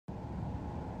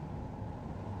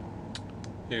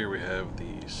Here we have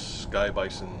the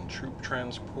Bison troop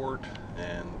transport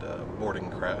and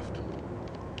boarding craft.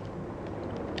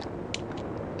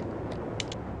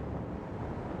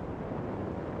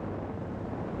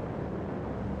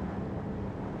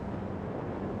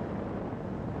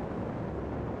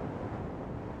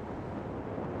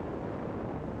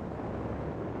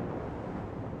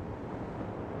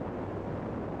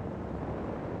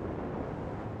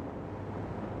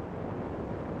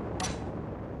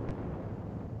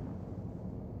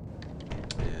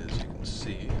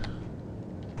 See,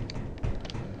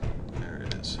 there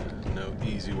is no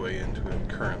easy way into it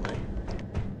currently.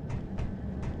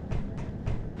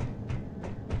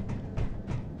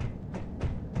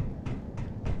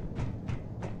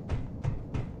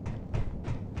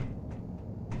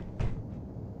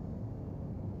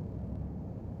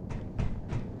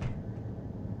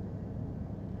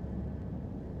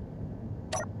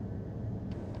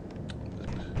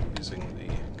 Using the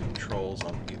controls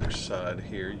on either side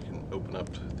here, you can open up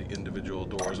the individual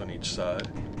doors on each side.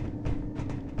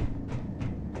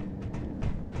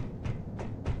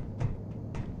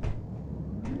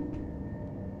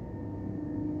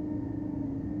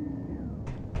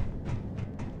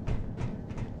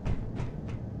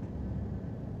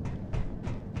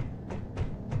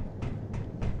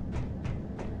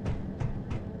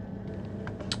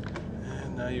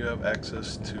 And now you have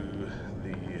access to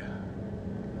the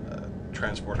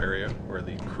transport area where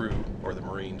the crew or the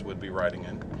Marines would be riding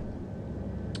in.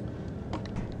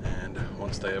 And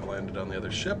once they have landed on the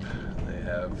other ship, they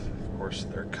have, of course,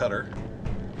 their cutter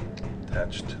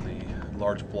attached to the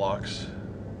large blocks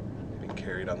being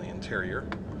carried on the interior.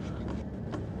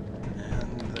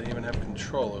 And they even have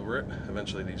control over it.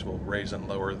 Eventually these will raise and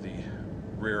lower the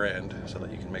rear end so that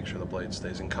you can make sure the blade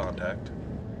stays in contact.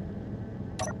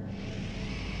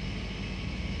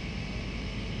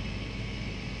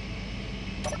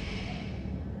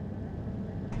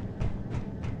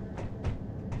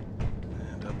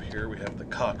 Here we have the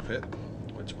cockpit,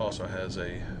 which also has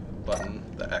a button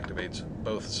that activates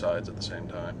both sides at the same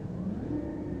time.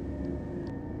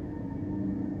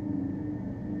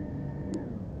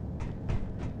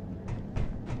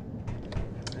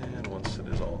 And once it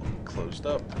is all closed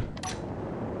up,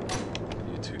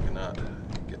 you two cannot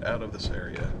get out of this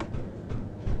area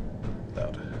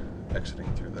without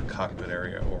exiting through the cockpit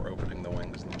area or opening the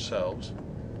wings themselves.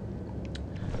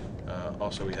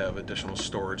 Also, we have additional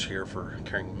storage here for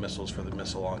carrying missiles for the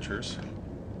missile launchers.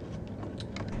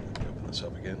 Open this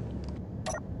up again.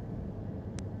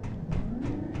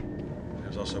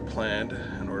 There's also planned,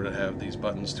 in order to have these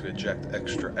buttons, to eject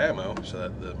extra ammo so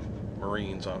that the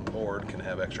Marines on board can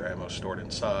have extra ammo stored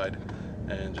inside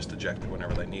and just eject it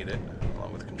whenever they need it,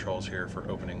 along with controls here for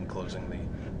opening and closing the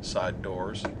side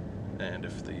doors. And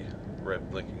if the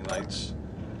red blinking lights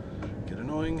get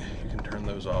annoying, you can turn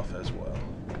those off as well.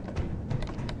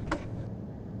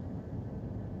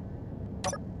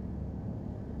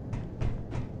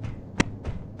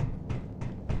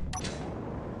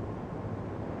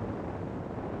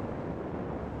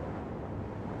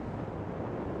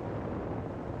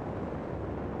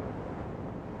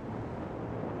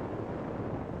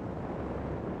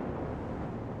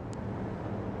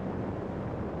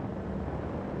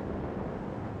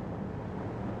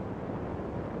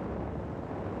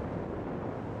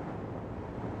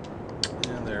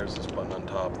 There's this button on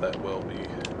top that will be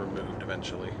removed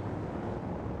eventually.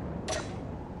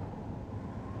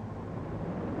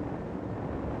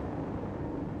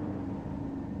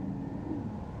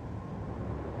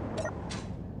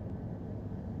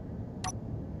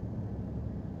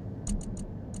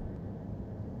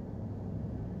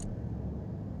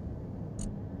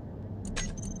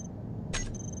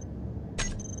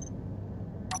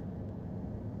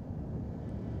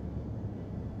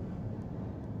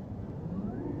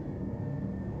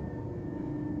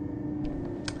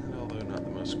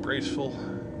 Graceful,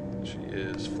 she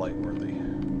is flight worthy.